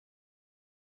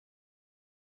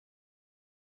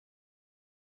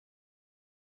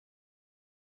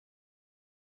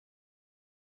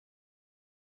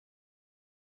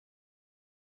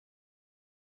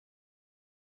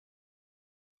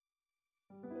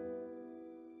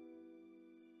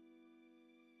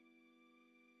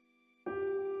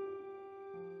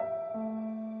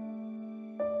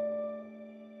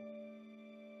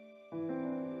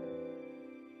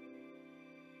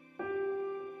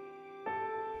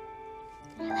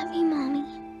I love you, Mommy.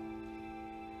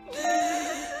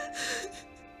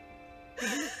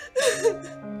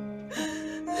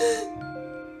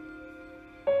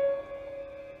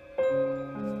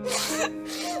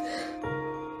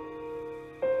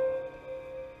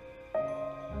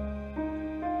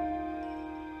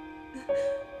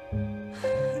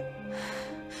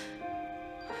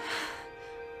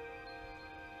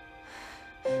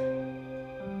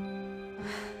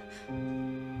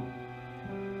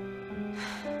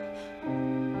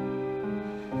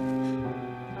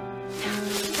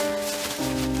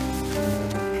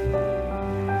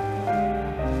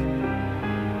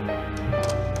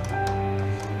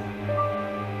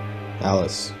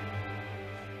 Alice,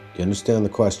 do you understand the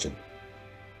question?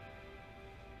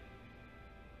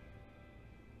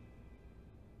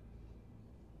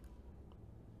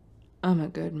 I'm a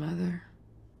good mother.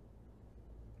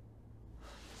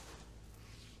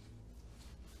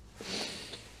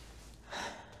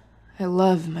 I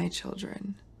love my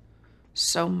children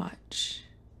so much.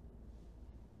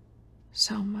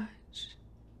 So much.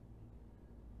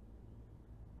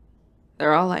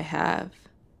 They're all I have.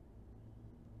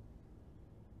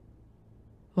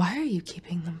 Why are you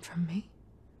keeping them from me?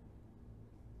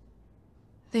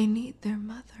 They need their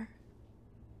mother.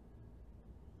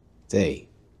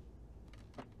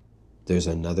 There's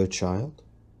another child?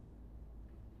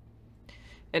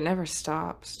 It never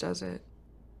stops, does it?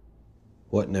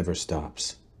 What never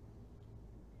stops?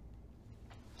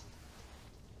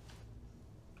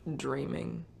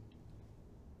 Dreaming.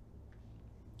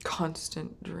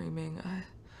 Constant dreaming.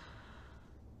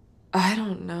 I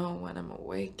don't know when I'm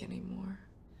awake anymore.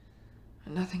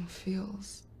 Nothing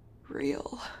feels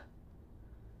real.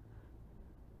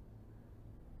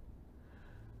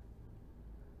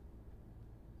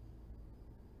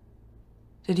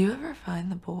 Did you ever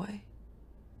find the boy?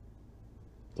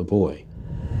 The boy.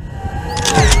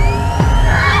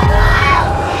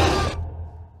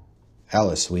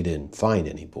 Alice, we didn't find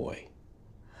any boy.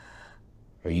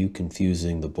 Are you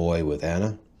confusing the boy with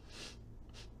Anna?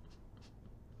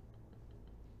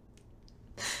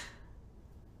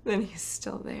 Then he's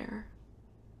still there.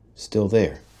 Still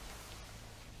there.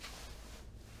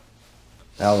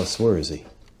 Alice, where is he?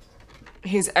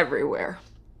 He's everywhere.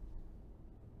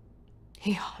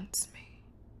 He haunts me.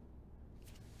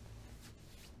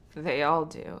 They all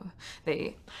do.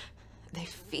 They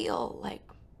feel like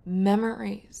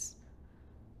memories.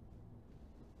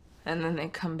 And then they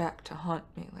come back to haunt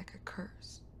me like a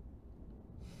curse.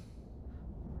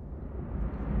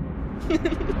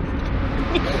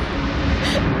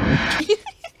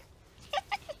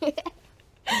 I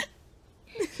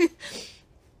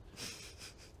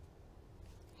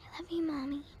love you,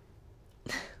 Mommy.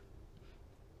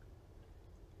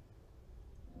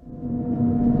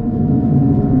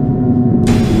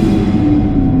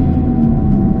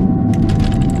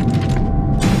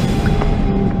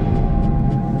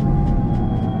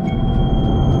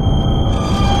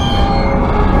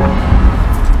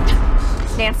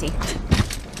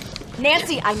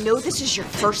 Nancy, I know this is your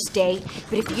first day,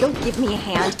 but if you don't give me a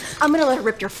hand, I'm gonna let her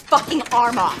rip your fucking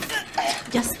arm off.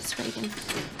 Yes, Miss Reagan.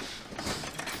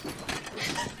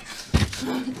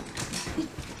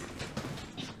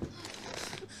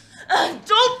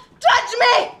 Don't touch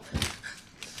me!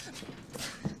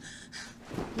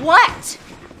 What?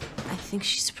 I think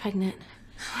she's pregnant.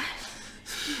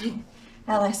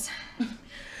 Alice,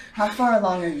 how far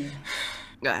along are you?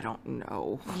 I don't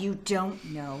know. You don't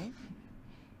know?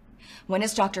 When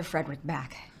is Dr. Frederick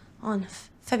back? On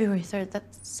February 3rd,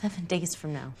 that's 7 days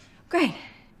from now. Great.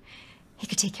 He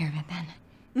could take care of it then.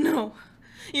 No,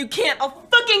 you can't. I'll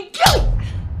fucking kill you!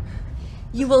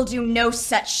 You will do no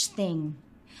such thing.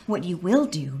 What you will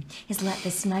do is let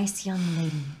this nice young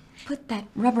lady put that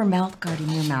rubber mouth guard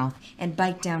in your mouth and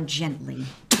bite down gently.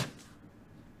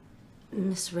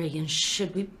 Miss Reagan,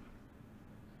 should we...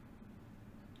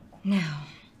 Now,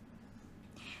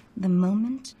 the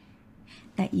moment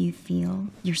that you feel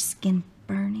your skin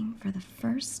burning for the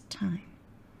first time,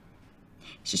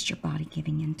 it's just your body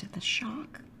giving in to the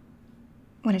shock.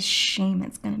 What a shame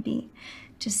it's gonna be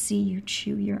to see you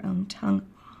chew your own tongue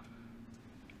off.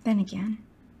 Then again,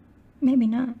 maybe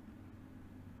not.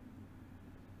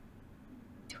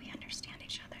 Do we understand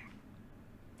each other?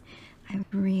 I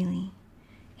really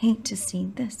hate to see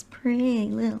this pretty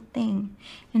little thing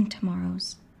in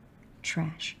tomorrow's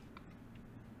trash.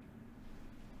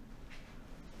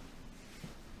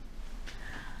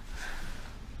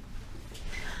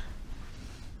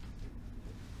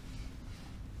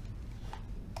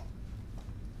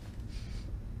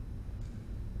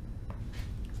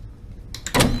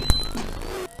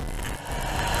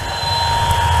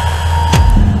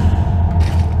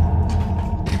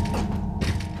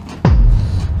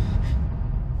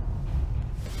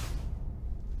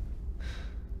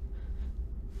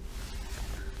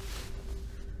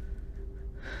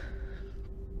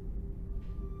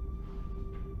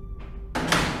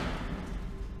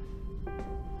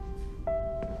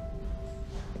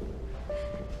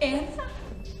 Anna?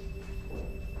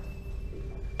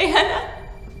 Anna?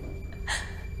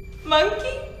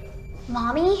 Monkey?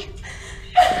 Mommy?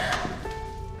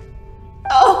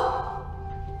 Oh,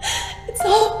 it's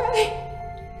all right.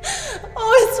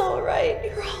 Oh, it's all right.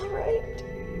 You're all right.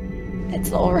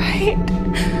 It's all right.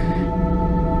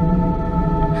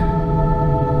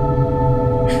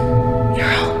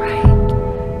 You're all right.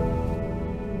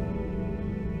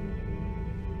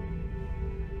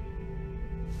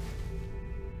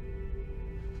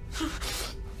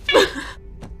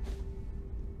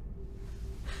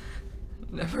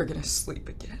 Never gonna sleep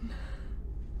again.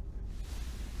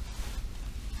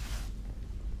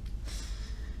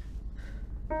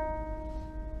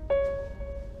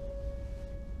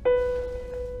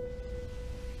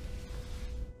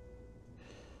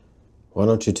 Why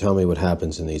don't you tell me what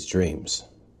happens in these dreams?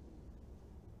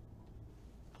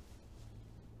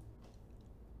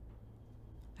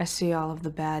 I see all of the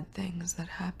bad things that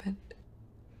happened.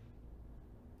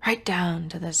 Right down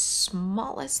to the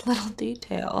smallest little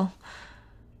detail.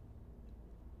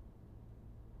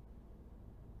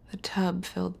 The tub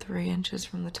filled 3 inches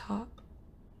from the top.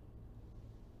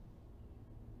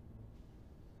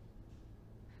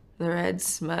 The red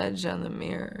smudge on the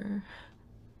mirror.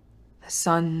 The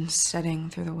sun setting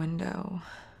through the window.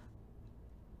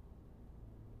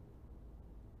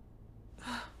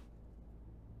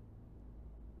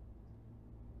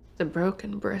 The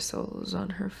broken bristles on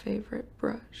her favorite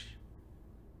brush.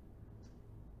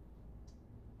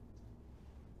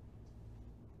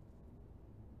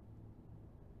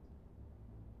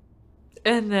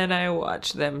 And then I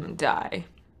watch them die.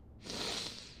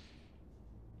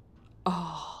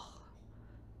 All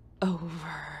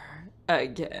over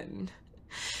again.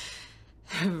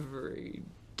 Every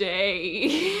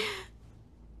day.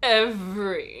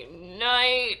 Every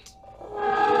night.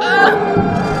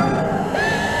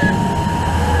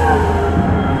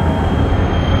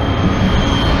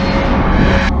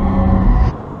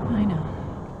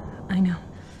 I know.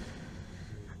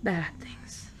 Bad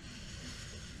things.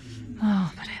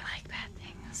 Oh, but I like bad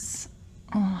things.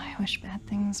 Oh, I wish bad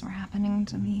things were happening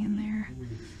to me in there.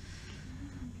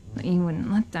 But you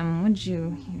wouldn't let them, would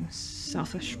you, you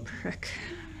selfish prick?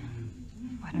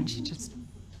 Why don't you just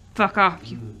fuck off,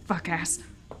 you fuck ass?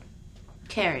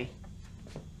 Carrie,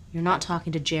 you're not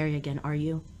talking to Jerry again, are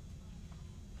you?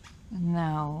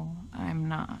 No, I'm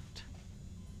not.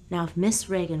 Now, if Miss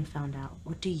Reagan found out,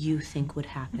 what do you think would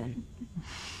happen?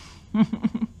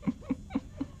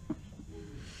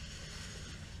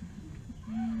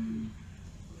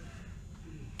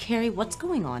 Carrie, what's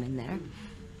going on in there?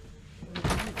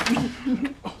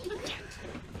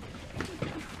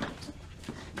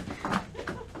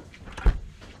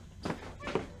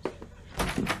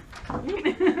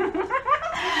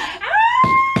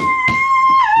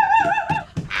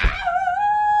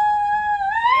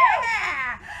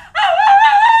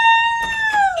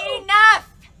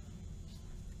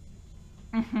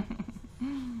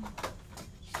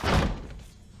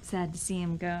 Sad to see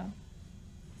him go.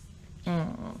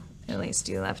 At least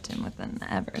you left him with an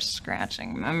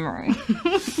ever-scratching memory.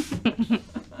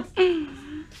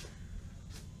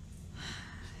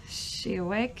 She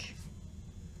awake?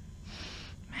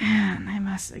 Man, they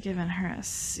must have given her a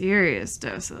serious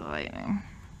dose of the lightning.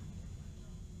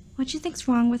 What do you think's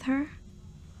wrong with her?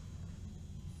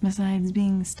 Besides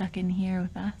being stuck in here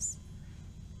with us,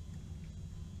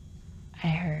 I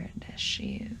heard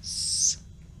she's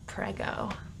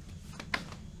preggo.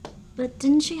 But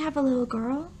didn't she have a little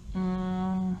girl?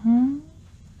 Mm-hmm.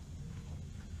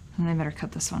 And they better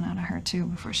cut this one out of her, too,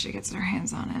 before she gets her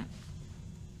hands on it.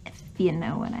 If you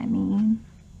know what I mean.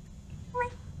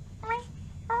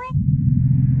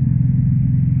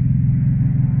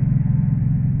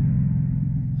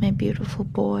 My beautiful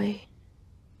boy,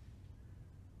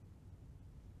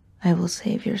 I will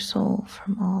save your soul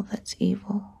from all that's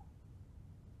evil.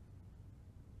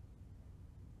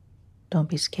 Don't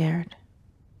be scared.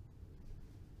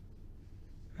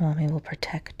 Mommy will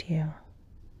protect you.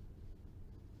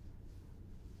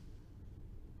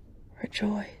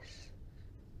 Rejoice.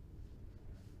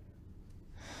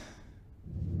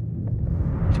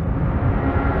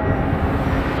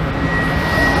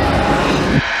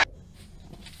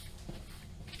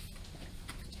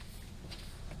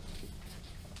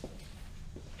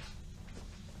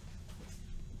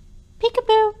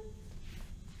 Peekaboo.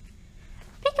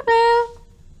 Peekaboo.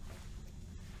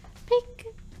 Peek.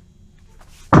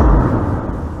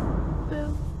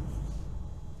 Boo.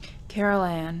 Carol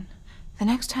Ann, the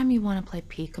next time you want to play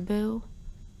peekaboo,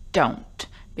 don't,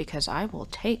 because I will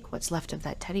take what's left of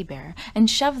that teddy bear and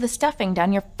shove the stuffing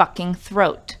down your fucking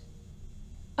throat.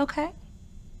 Okay?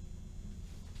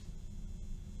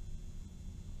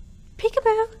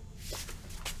 Peekaboo.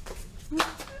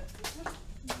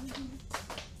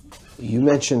 You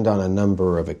mentioned on a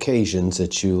number of occasions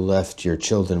that you left your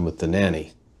children with the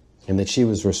nanny, and that she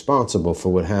was responsible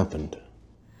for what happened.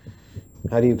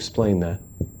 How do you explain that?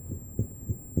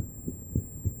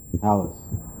 Alice?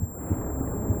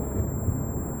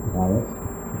 Alice?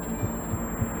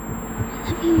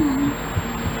 I love you, Mommy.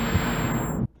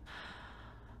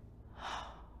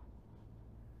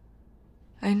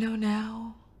 I know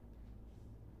now.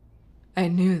 I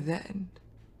knew then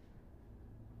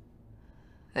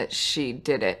that she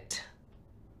did it.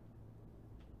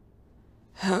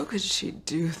 How could she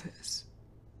do this?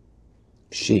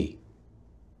 She?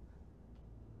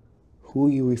 Who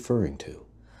are you referring to?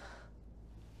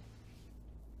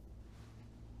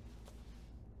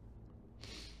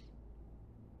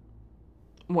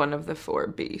 One of the four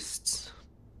beasts.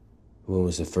 When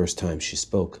was the first time she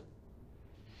spoke?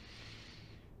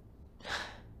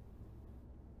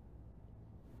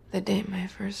 The day my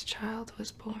first child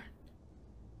was born.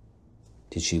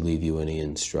 Did she leave you any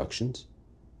instructions?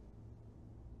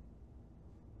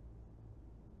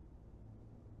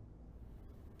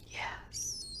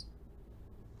 Yes.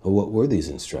 Well, what were these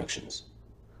instructions?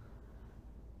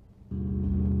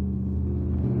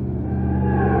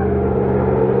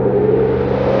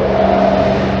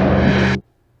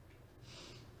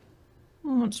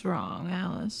 What's wrong,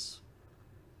 Alice?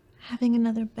 Having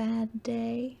another bad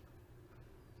day?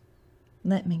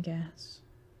 Let me guess.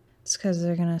 It's because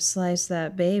they're gonna slice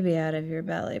that baby out of your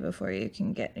belly before you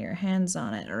can get your hands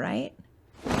on it, right?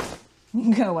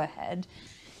 Go ahead.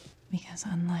 Because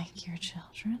unlike your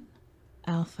children,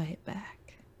 I'll fight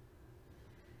back.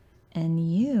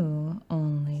 And you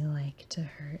only like to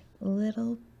hurt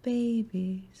little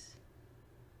babies.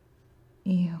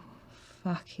 You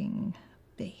fucking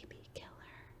baby killer.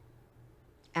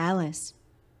 Alice,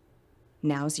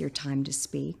 now's your time to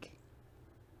speak.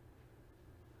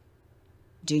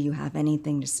 Do you have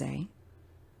anything to say?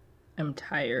 I'm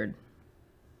tired.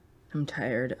 I'm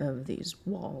tired of these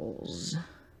walls.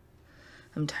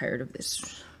 I'm tired of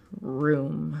this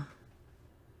room.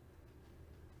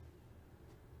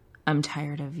 I'm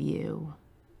tired of you.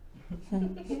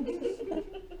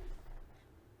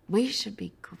 We should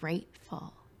be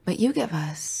grateful, but you give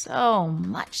us so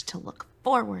much to look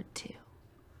forward to.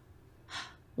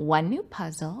 One new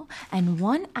puzzle and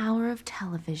 1 hour of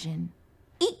television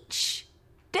each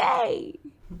day.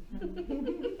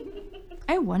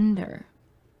 I wonder,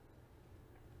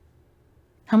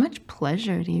 how much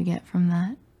pleasure do you get from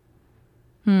that?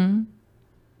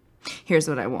 Here's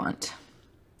what I want.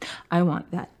 I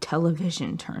want that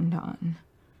television turned on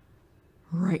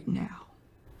right now.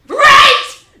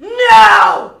 Right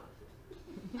now!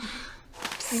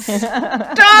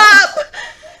 Stop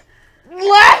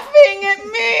laughing at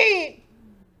me!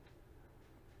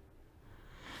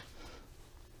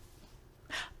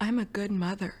 I'm a good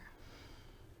mother.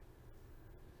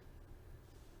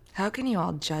 How can you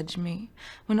all judge me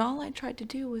when all I tried to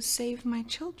do was save my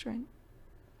children?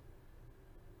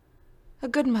 A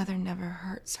good mother never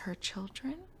hurts her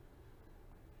children.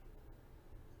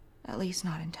 At least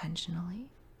not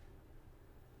intentionally.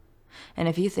 And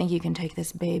if you think you can take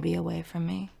this baby away from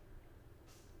me,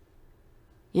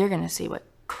 you're gonna see what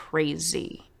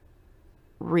crazy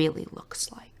really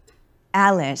looks like.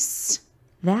 Alice,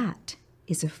 that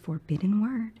is a forbidden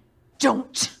word.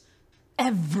 Don't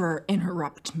ever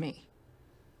interrupt me.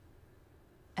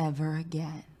 Ever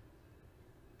again.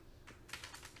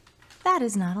 That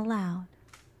is not allowed.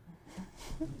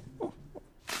 Give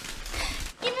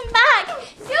him back!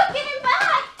 You give him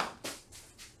back!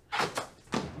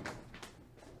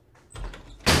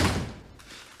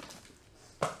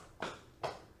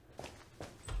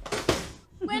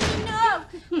 Wendy, no!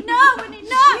 No, Wendy,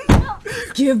 no!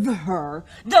 Give her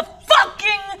the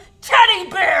fucking teddy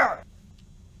bear!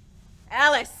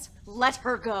 Alice, let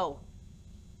her go.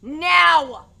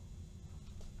 Now!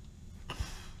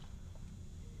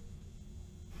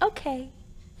 Okay.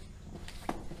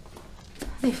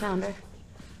 They found her.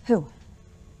 Who?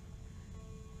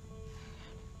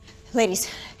 Ladies,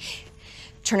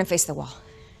 turn and face the wall.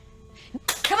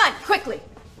 Come on, quickly!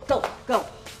 Go, go.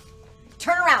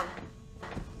 Turn around.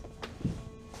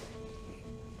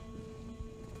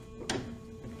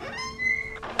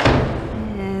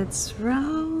 It's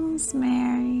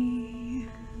Rosemary.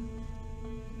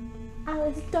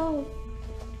 Alice, don't.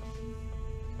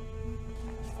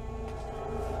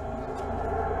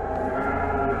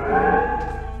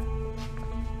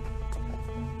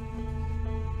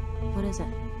 What is it?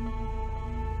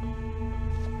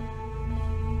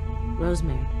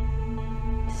 Rosemary.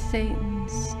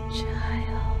 Satan's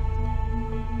child.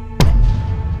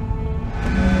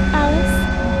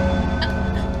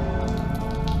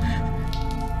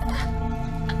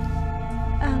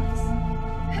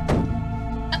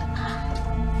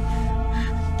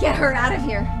 Get her out of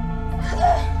here.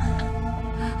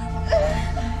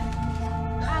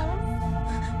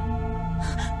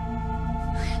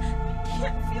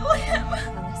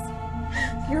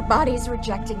 Your body's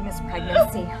rejecting this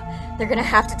pregnancy. They're gonna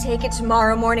have to take it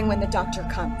tomorrow morning when the doctor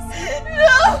comes.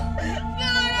 No!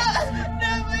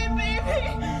 Not my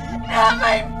baby! Not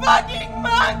my fucking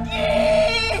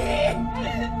monkey!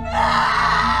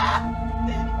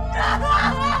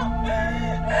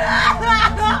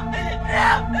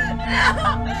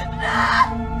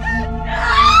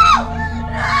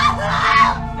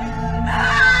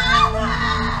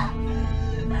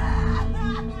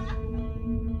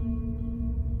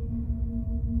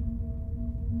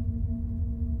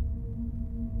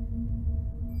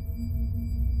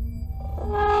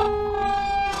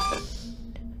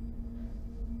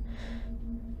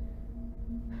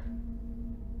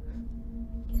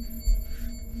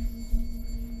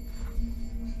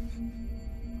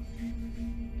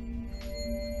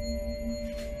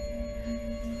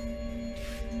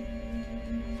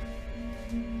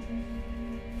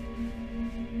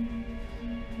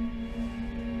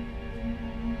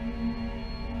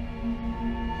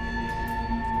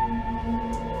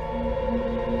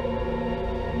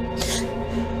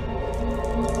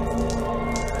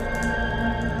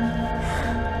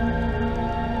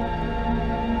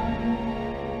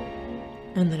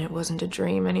 And then it wasn't a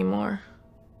dream anymore.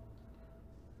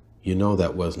 You know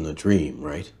that wasn't a dream,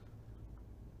 right?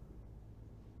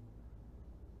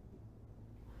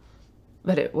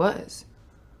 But it was.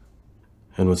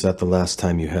 And was that the last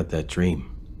time you had that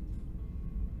dream?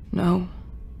 No.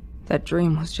 That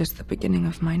dream was just the beginning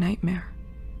of my nightmare.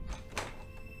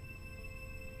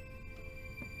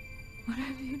 What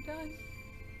have you done?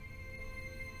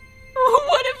 Oh,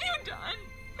 what have you done?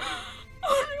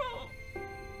 Oh, no.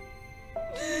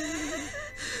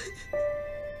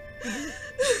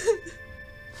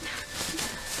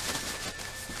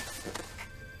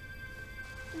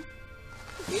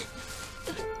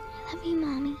 Love you,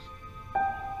 Mommy.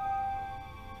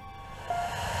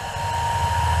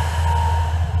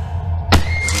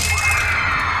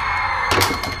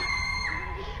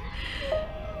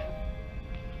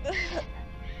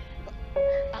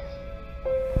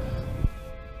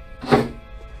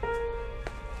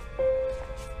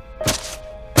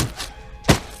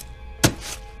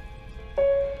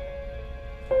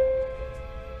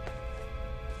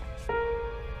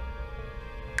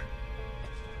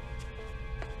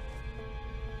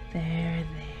 There.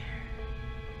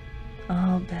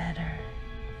 All better.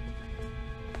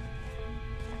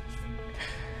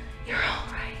 You're all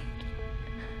right.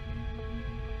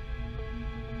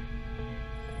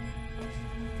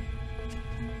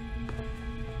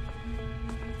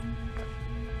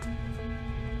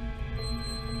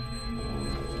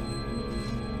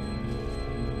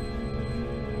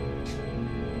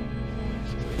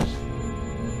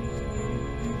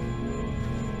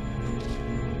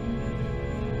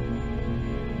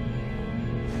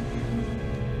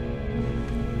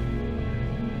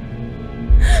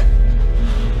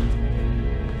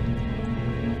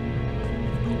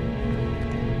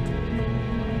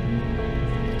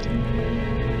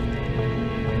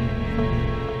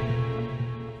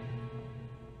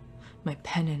 My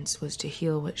penance was to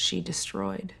heal what she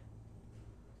destroyed.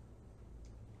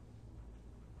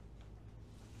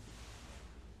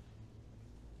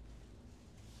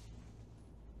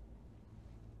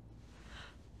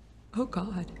 Oh,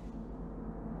 God.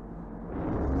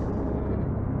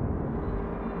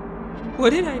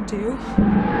 What did I do?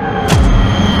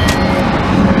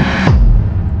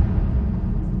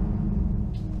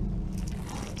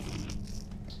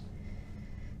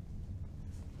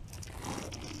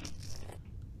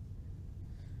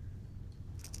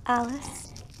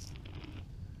 Alice?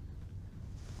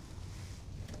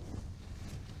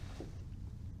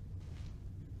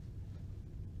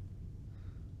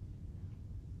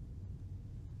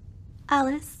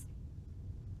 Alice?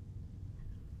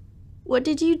 What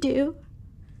did you do?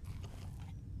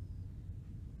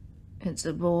 It's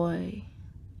a boy.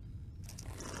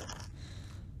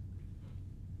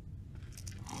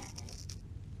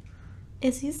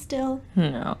 Is he still?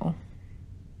 No.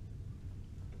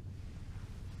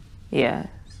 Yes.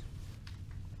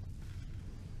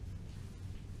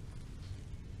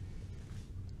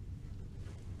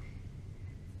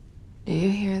 Do you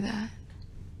hear that?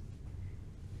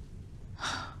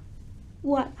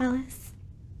 What, Alice?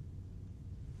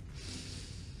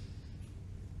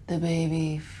 The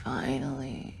baby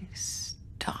finally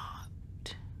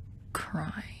stopped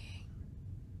crying.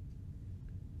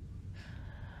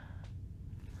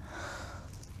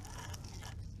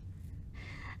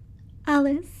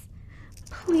 Alice,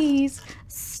 please,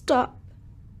 Stop.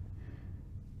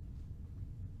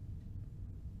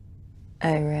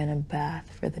 I ran a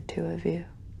bath for the two of you.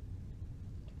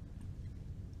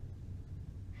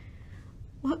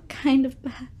 What kind of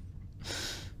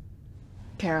bath?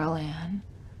 Carol Ann,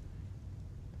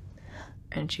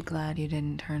 aren't you glad you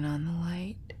didn't turn on the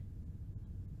light?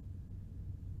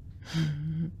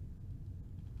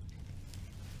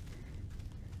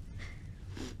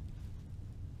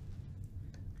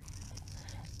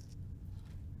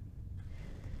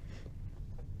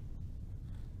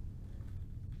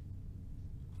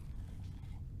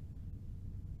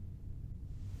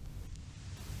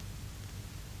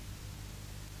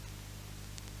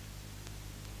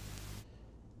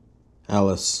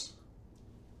 Alice,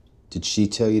 did she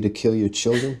tell you to kill your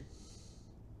children?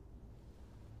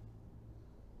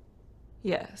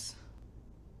 Yes.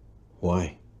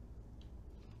 Why?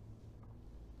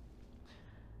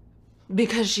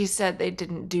 Because she said they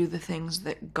didn't do the things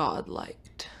that God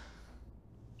liked.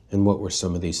 And what were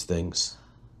some of these things?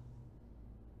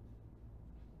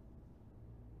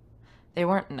 They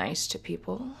weren't nice to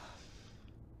people.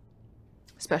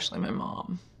 Especially my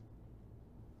mom.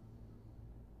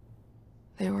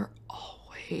 They were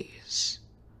always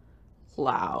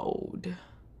loud.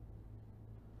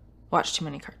 Watched too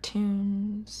many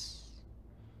cartoons.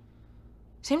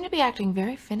 Seemed to be acting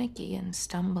very finicky and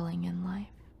stumbling in life.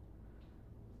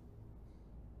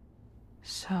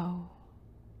 So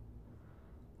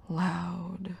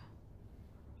loud.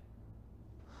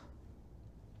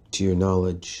 To your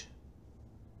knowledge,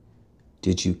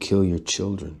 did you kill your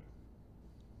children?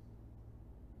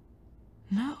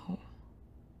 No.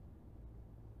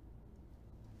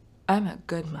 I'm a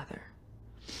good mother.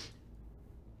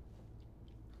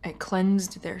 I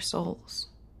cleansed their souls.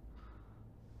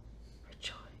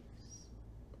 Rejoice.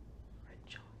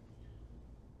 Rejoice.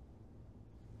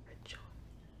 Rejoice.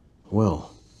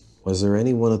 Well, was there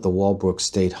anyone at the Walbrook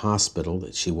State Hospital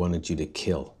that she wanted you to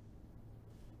kill?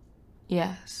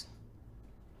 Yes.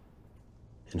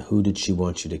 And who did she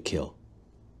want you to kill?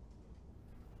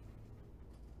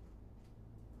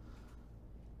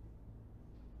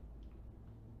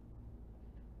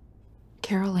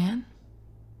 Carol Ann?